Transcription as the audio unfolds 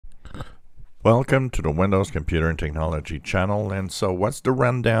Welcome to the Windows Computer and Technology channel. And so what's the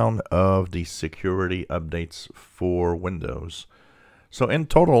rundown of the security updates for Windows? So in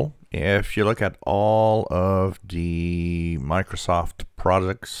total, if you look at all of the Microsoft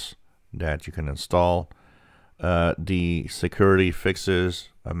products that you can install, the security fixes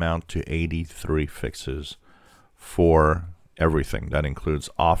amount to 83 fixes for everything. That includes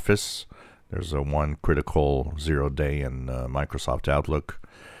Office. There's a one critical 0-day in Microsoft Outlook.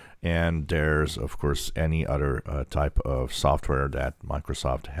 And there's, of course, any other type of software that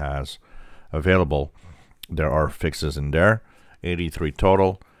Microsoft has available. There are fixes in there, 83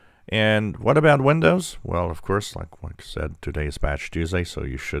 total. And what about Windows? Well, of course, like I said, today is Patch Tuesday, so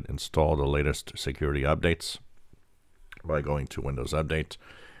you should install the latest security updates by going to Windows Update,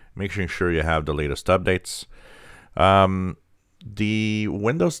 making sure you have the latest updates. The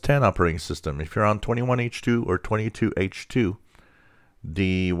Windows 10 operating system, if you're on 21H2 or 22H2,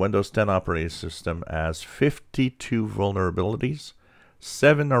 the Windows 10 operating system has 52 vulnerabilities.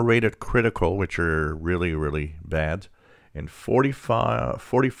 7 are rated critical, which are really, really bad, and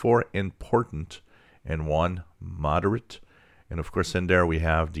 44 important, and 1 moderate. And of course, in there we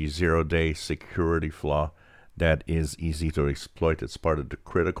have the 0-day security flaw that is easy to exploit. It's part of the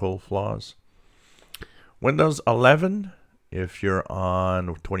critical flaws. Windows 11, if you're on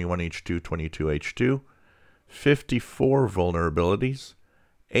 21H2, 22H2, 54 vulnerabilities,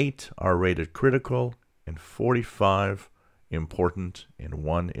 8 are rated critical, and 45 important, and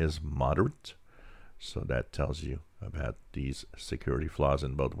 1 is moderate. So that tells you about these security flaws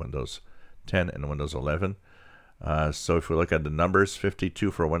in both Windows 10 and Windows 11. So if we look at the numbers, 52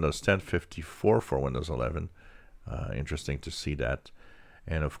 for Windows 10, 54 for Windows 11. Interesting to see that.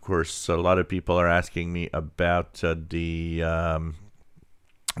 And of course, a lot of people are asking me about the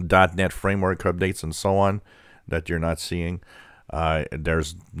 .NET framework updates and so on that you're not seeing.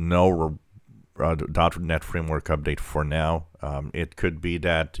 There's no .NET framework update for now. It could be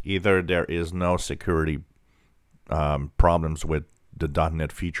that either there is no security problems with the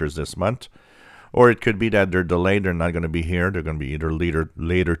 .NET features this month, or it could be that they're delayed. They're not going to be here. They're going to be either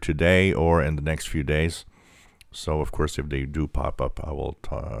later today or in the next few days. So, of course, if they do pop up, I will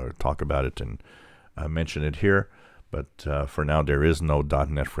talk about it and mention it here. But for now, there is no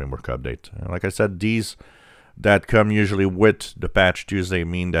 .NET framework update. And like I said, these that come usually with the Patch Tuesday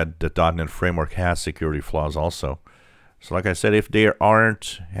mean that the .NET framework has security flaws also. So like I said, if they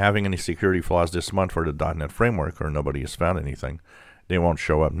aren't having any security flaws this month for the .NET framework, or nobody has found anything, they won't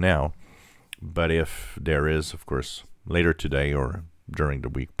show up now. But if there is, of course, later today or during the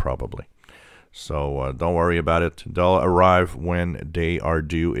week probably. So don't worry about it. They'll arrive when they are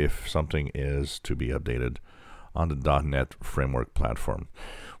due if something is to be updated on the .NET framework platform.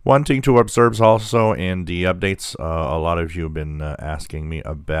 One thing to observe also in the updates, a lot of you have been asking me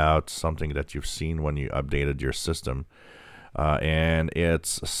about something that you've seen when you updated your system. And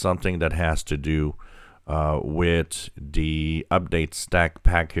it's something that has to do with the update stack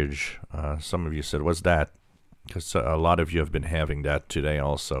package. Some of you said, what's that? Because a lot of you have been having that today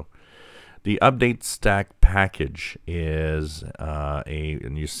also. The update stack package is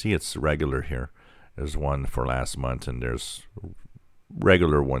and you see it's regular here. There's one for last month, and there's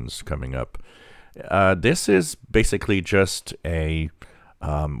regular ones coming up. This is basically just a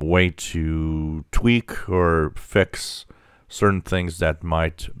way to tweak or fix certain things that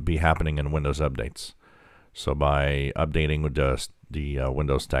might be happening in Windows updates. So by updating with the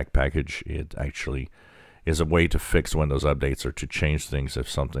Windows stack package, it actually is a way to fix Windows updates or to change things if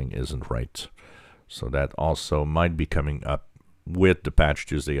something isn't right. So that also might be coming up with the Patch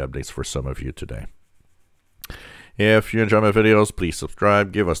Tuesday updates for some of you today. If you enjoy my videos, please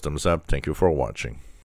subscribe, give us thumbs up. Thank you for watching.